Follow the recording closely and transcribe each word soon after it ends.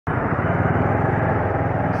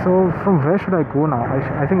So from where should I go now?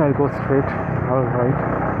 I think I'll go straight. All right.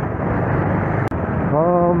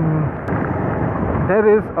 There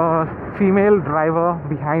is a female driver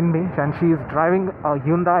behind me, and she is driving a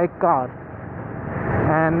Hyundai car.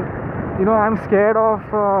 And I'm scared of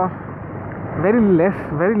very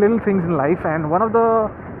little things in life. And one of the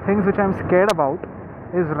things which I'm scared about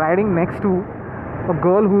is riding next to a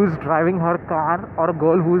girl who is driving her car or a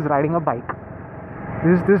girl who is riding a bike.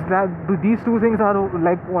 These two things are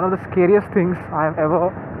like one of the scariest things I have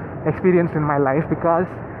ever experienced in my life, because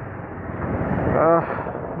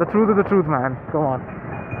the truth is the truth, man. Come on.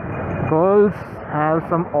 Girls have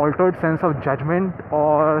some altered sense of judgment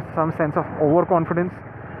or some sense of overconfidence,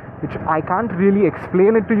 which I can't really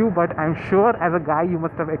explain it to you, but I'm sure as a guy you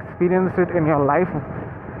must have experienced it in your life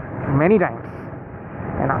many times.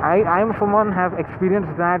 And I'm someone have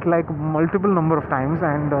experienced that like multiple number of times,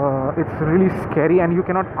 and it's really scary, and you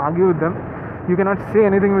cannot argue with them, you cannot say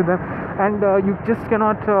anything with them, and you just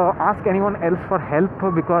cannot ask anyone else for help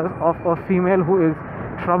because of a female who is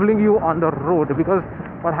troubling you on the road. Because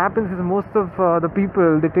what happens is most of the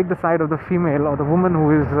people, they take the side of the female or the woman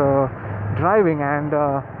who is driving. And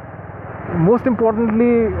most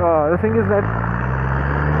importantly, the thing is that,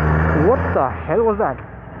 what the hell was that?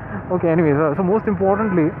 Okay, anyways, so most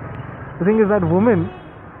importantly, the thing is that women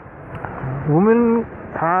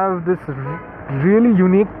have this really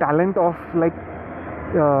unique talent of like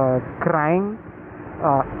crying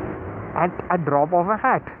at a drop of a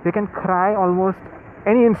hat. They can cry almost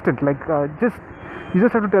any instant. Like you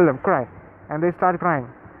just have to tell them cry, and they start crying.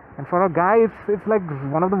 And for a guy, it's like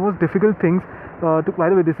one of the most difficult things. By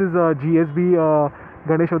the way, this is GSB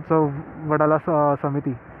Ganeshotsav Vadala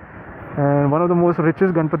Samiti, and one of the most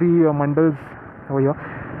richest Ganpati mandals over here.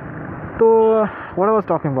 So what I was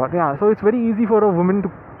talking about, yeah. So it's very easy for a woman to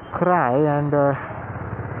cry, and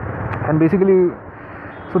basically,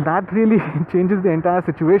 so that really changes the entire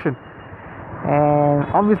situation. And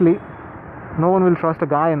obviously, no one will trust a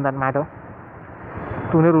guy in that matter.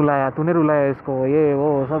 तूने रुलाया इसको, ये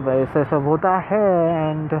वो सब ऐसे सब होता है.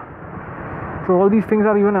 And so all these things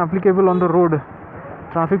are even applicable on the road.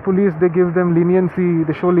 Traffic police, they give them leniency,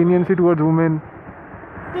 they show leniency towards women.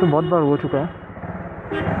 So बहुत बार हो चुका है.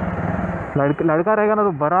 लड़का रहेगा ना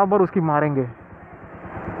तो बराबर उसकी मारेंगे,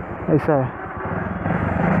 ऐसा है.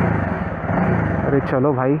 अरे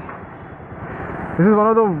चलो भाई. This is one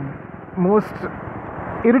of the most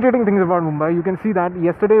irritating things about Mumbai. You can see that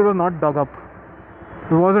yesterday it was not dug up.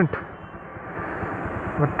 It wasn't.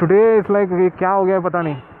 But today it's like ये क्या हो गया है पता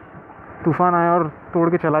नहीं. तूफान आया और तोड़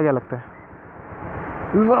के चला गया लगता है.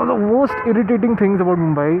 This is one of the most irritating things about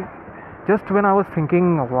Mumbai. Just when I was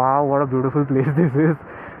thinking, wow, what a beautiful place this is.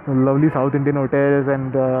 Lovely South Indian hotels,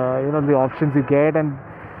 and the options you get, and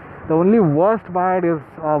the only worst part is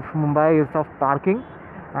of Mumbai is of parking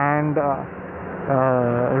and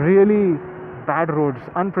really bad roads,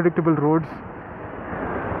 unpredictable roads.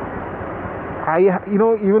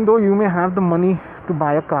 Even though you may have the money to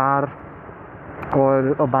buy a car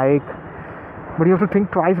or a bike, but you have to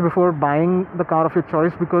think twice before buying the car of your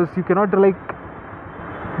choice, because you cannot like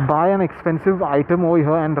buy an expensive item over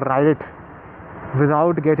here and ride it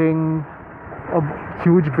without getting a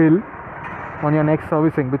huge bill on your next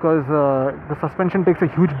servicing, because the suspension takes a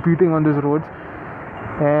huge beating on these roads.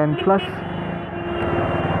 And plus,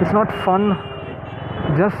 it's not fun,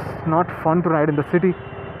 just not fun to ride in the city.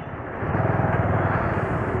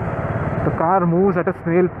 The car moves at a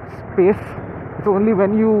snail's pace. It's only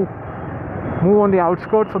when you move on the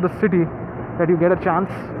outskirts of the city that you get a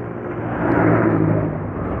chance.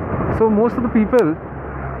 So most of the people,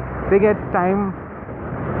 they get time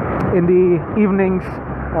in the evenings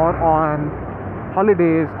or on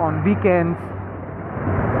holidays, on weekends.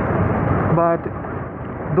 But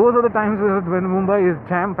those are the times when Mumbai is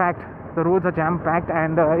jam-packed. The roads are jam-packed,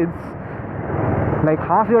 and it's like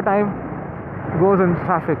half your time goes in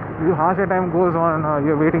traffic. Half your time goes on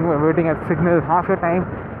you're waiting at signals. Half your time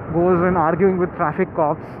goes in arguing with traffic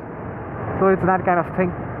cops. So it's that kind of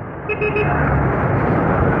thing.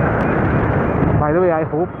 By the way, I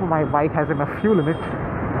hope my bike has enough fuel in it,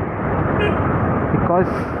 because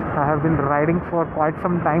I have been riding for quite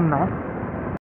some time now.